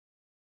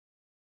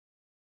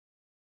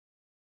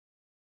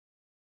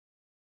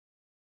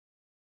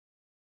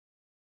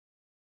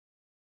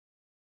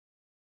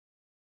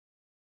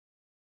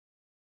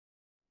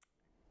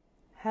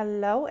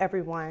Hello,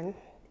 everyone.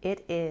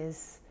 It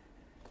is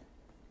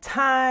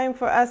time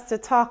for us to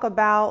talk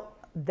about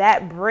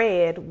that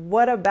bread.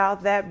 What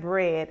about that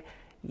bread?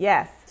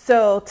 Yes.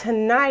 So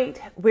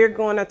tonight we're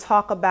going to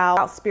talk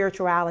about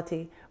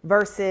spirituality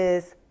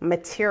versus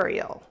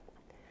material.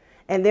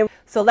 And then,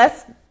 so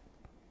let's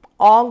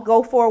all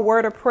go for a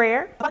word of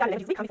prayer. God, in the name of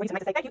Jesus, we come before you tonight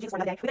to say thank you, Jesus, for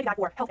another day. We thank you, God,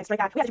 for health and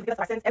strength, God. We ask you to forgive us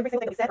our sins, every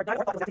single thing that we said or done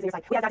or thought that was not pleasing in your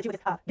sight. We ask God that you would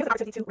just give us an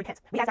opportunity to repent.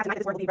 We ask God tonight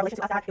that this word will be revelation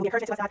to us, God. It will be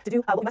encouragement to us, God, to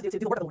do what we must do to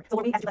do the work of the Lord. So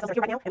Lord, we ask you to bless us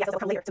here right now, and we ask us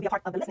to come later to be a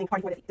part of the listening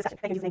party for this discussion.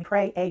 Thank you, in Jesus' name.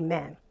 Pray,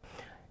 amen.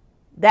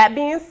 That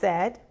being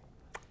said,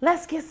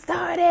 let's get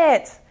started.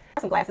 I have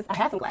some glasses. I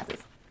have some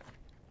glasses.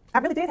 I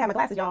really did have my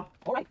glasses, y'all.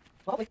 All right.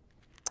 Well,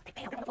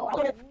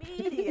 hopefully.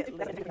 Immediately.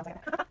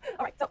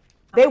 All right. So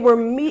They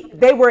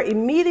were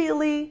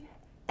immediately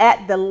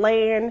at the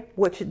land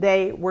which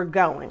they were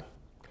going.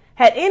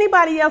 Had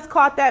anybody else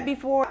caught that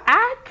before?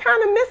 I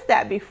kind of missed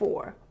that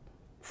before.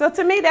 So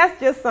to me, that's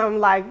just some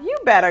like, you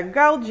better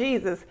go,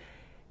 Jesus.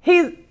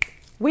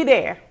 We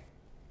there.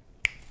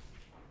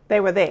 They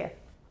were there.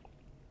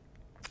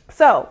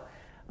 So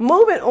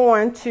moving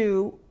on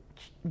to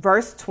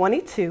verse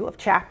 22 of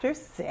chapter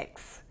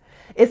 6,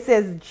 it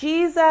says,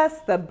 Jesus,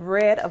 the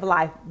bread of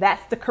life.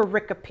 That's the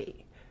pericope.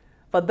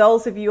 For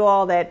those of you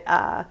all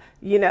that,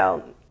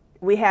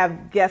 we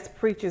have guest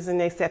preachers and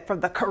they said from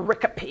the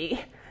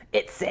pericope,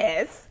 it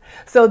says.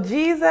 So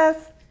Jesus,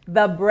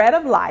 the bread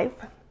of life.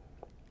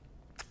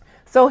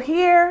 So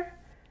here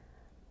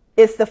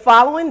it's the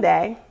following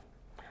day.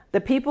 The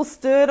people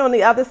stood on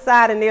the other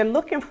side and they're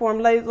looking for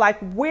him. Like,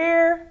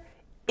 where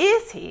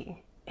is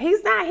he?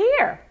 He's not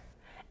here.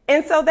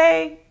 And so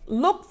they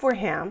look for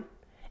him.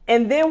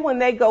 And then when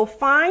they go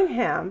find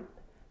him,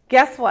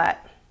 guess what?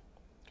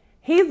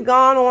 He's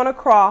gone on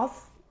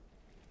across.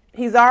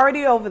 He's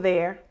already over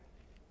there.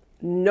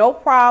 No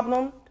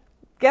problem.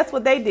 Guess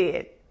what they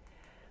did?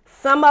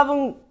 Some of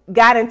them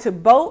got into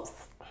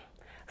boats.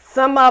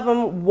 Some of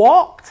them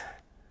walked.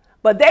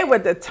 But they were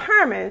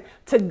determined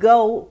to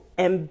go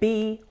and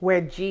be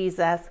where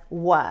Jesus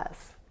was.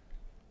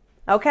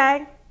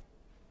 Okay?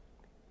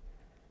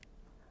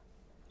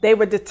 They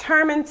were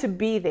determined to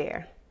be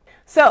there.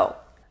 So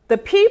the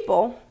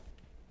people,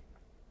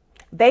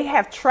 they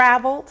have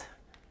traveled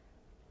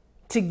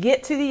to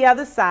get to the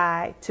other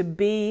side to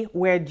be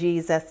where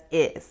Jesus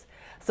is.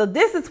 So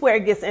this is where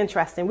it gets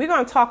interesting. We're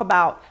going to talk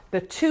about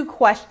the two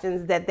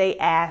questions that they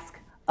ask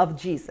of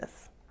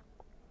Jesus.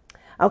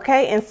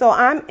 Okay, and so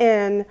I'm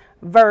in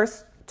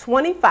verse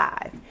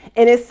 25,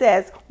 and it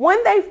says,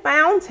 when they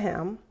found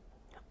him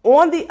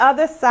on the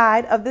other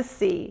side of the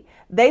sea,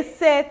 they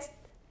said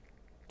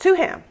to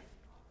him,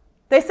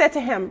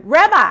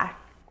 Rabbi,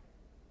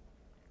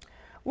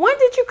 when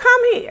did you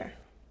come here?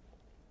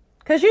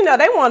 Because, they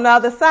were on the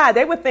other side.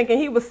 They were thinking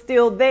he was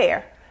still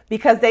there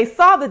because they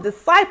saw the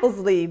disciples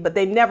leave, but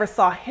they never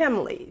saw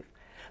him leave.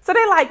 So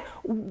they're like,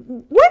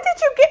 when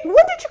did you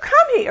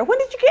come here? When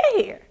did you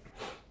get here?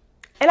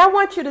 And I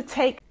want you to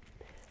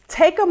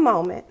take a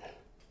moment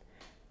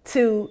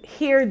to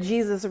hear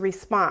Jesus'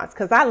 response,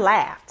 because I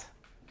laughed.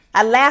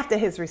 I laughed at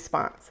his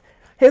response.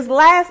 His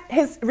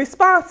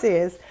response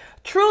is,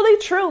 truly,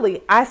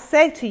 truly, I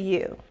say to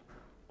you,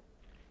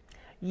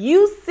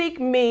 you seek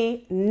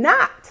me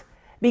not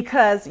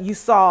because you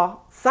saw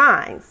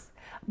signs,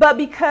 but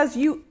because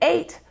you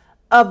ate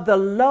of the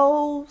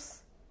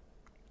loaves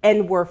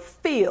and were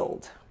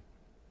filled.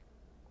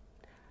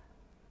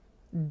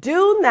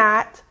 Do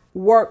not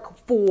work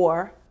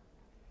for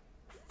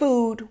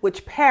food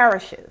which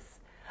perishes,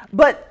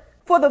 but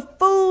for the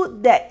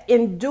food that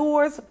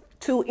endures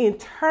to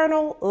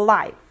eternal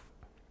life,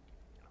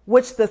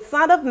 which the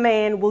Son of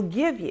Man will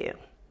give you.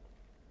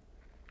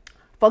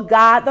 For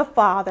God the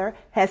Father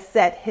has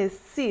set his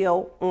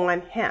seal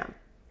on him.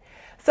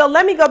 So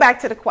let me go back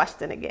to the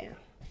question again.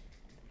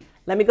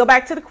 Let's go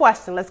back to the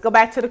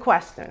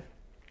question.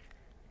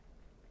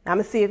 I'm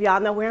going to see if y'all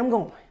know where I'm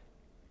going.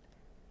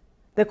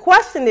 The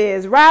question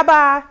is,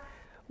 Rabbi,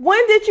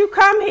 when did you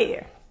come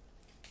here?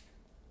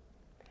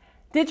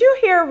 Did you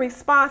hear a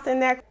response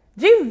in that?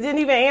 Jesus didn't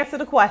even answer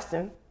the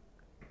question.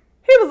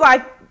 He was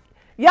like,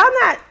 y'all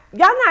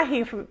not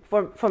here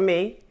for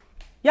me.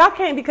 Y'all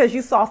came because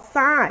you saw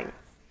signs.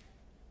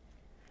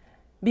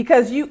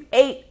 Because you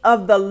ate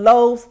of the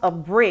loaves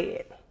of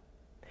bread.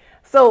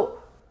 So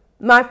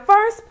my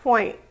first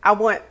point I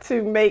want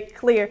to make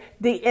clear,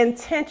 the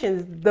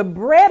intentions. The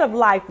bread of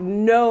life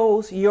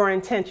knows your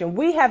intention.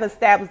 We have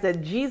established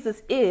that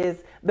Jesus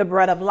is the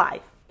bread of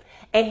life.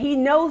 And he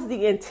knows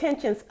the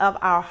intentions of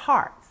our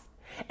hearts.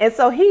 And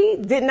so he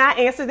did not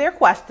answer their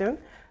question.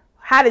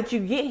 How did you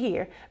get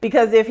here?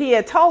 Because if he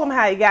had told them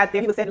how he got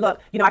there, he would have said,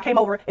 look, I came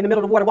over in the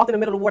middle of the water, walked in the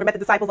middle of the water, met the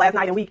disciples last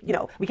night, and we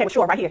came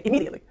ashore right here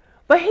immediately.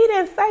 But he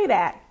didn't say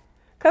that,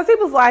 because he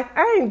was like,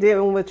 I ain't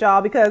dealing with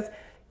y'all, because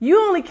you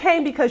only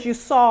came because you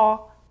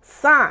saw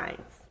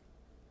signs,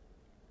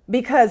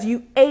 because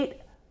you ate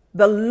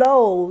the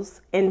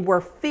loaves and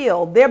were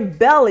filled. Their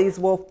bellies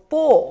were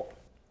full.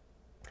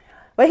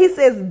 But he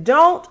says,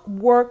 don't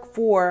work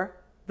for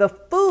the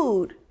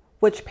food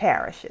which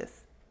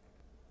perishes.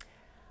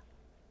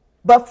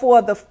 but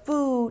for the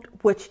food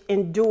which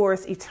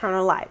endures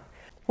eternal life.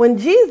 When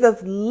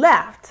Jesus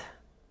left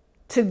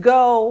to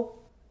go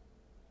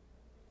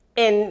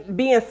and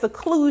be in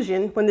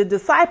seclusion, when the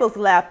disciples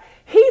left,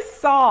 he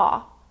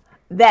saw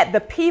that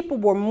the people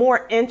were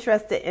more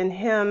interested in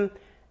him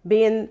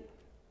being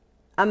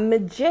a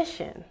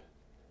magician.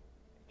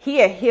 He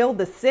had healed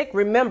the sick.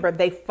 Remember,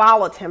 they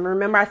followed him.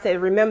 Remember, I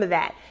said, remember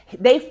that.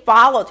 They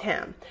followed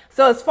him.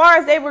 So as far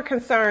as they were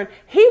concerned,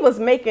 he was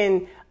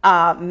making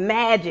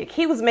magic.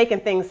 He was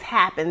making things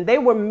happen. They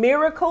were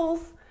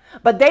miracles,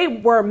 but they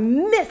were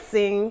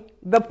missing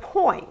the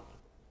point.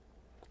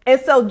 And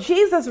so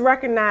Jesus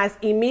recognized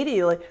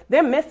immediately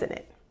they're missing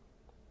it.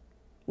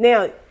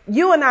 Now,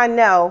 you and I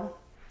know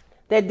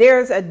that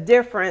there's a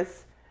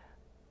difference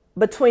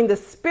between the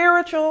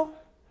spiritual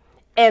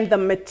and the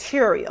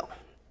material.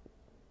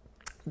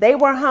 They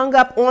were hung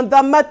up on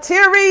the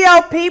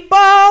material,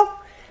 people.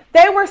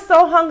 They were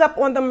so hung up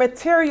on the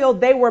material,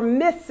 they were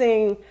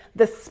missing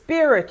the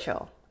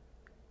spiritual.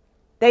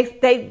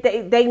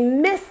 They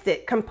missed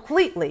it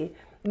completely.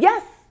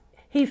 Yes,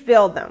 he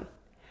filled them.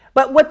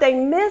 But what they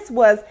missed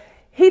was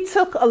he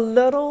took a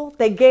little,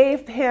 they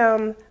gave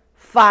him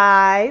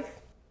five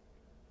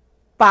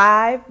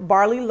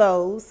barley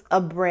loaves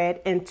of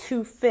bread and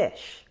 2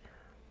 fish.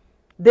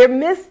 They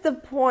missed the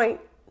point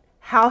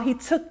how he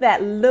took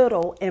that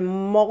little and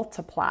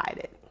multiplied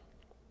it.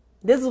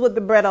 This is what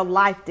the bread of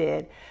life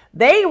did.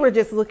 They were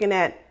just looking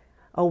at,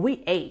 oh,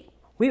 we ate.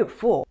 We were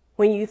full.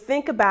 When you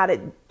think about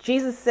it,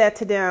 Jesus said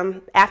to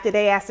them after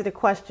they asked the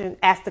question,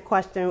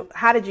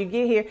 how did you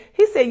get here?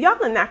 He said,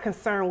 y'all are not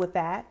concerned with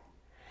that.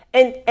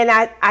 And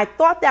I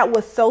thought that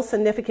was so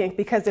significant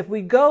because if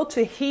we go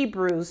to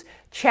Hebrews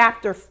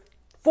chapter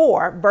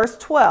 4, verse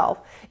 12,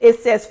 it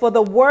says, for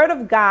the word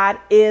of God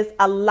is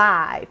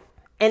alive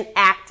and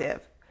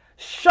active,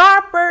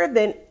 sharper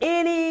than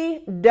any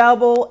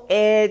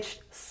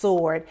double-edged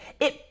sword.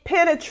 It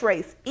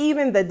penetrates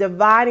even the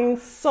dividing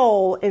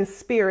soul and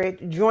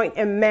spirit, joint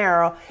and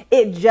marrow.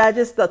 It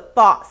judges the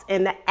thoughts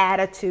and the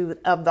attitude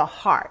of the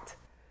heart.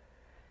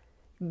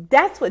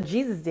 That's what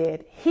Jesus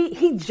did.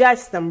 He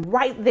judged them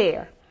right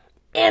there,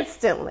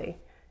 instantly.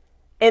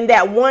 In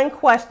that one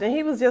question,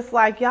 he was just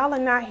like, y'all are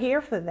not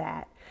here for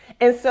that.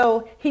 And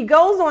so he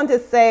goes on to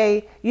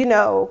say, you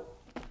know,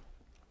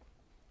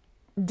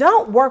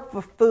 don't work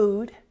for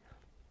food.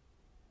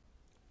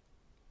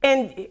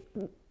 And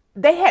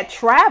they had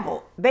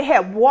traveled, they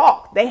had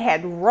walked, they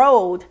had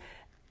rode,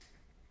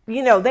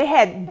 you know, they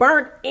had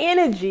burnt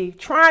energy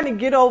trying to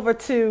get over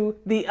to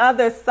the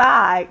other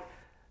side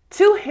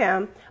to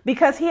him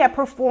because he had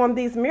performed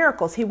these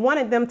miracles. He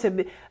wanted them to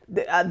be,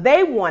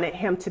 they wanted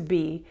him to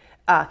be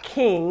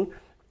king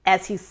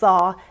as he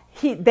saw.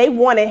 They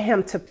wanted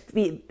him to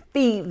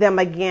feed them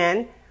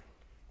again.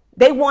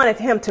 They wanted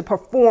him to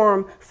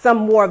perform some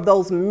more of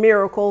those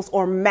miracles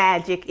or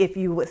magic, if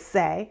you would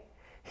say.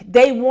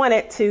 They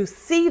wanted to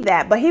see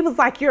that, but he was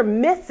like, you're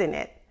missing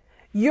it.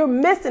 You're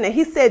missing it.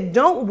 He said,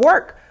 don't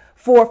work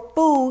for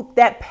food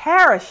that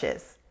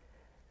perishes.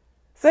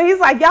 So he's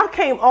like, y'all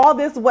came all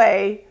this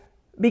way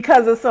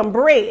because of some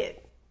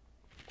bread,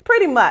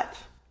 pretty much.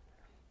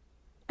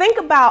 Think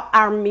about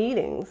our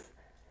meetings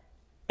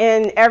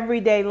in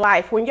everyday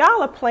life. When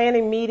y'all are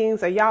planning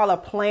meetings or y'all are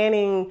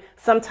planning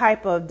some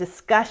type of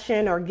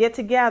discussion or get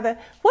together,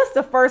 what's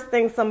the first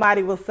thing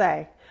somebody will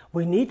say?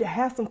 We need to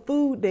have some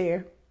food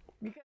there.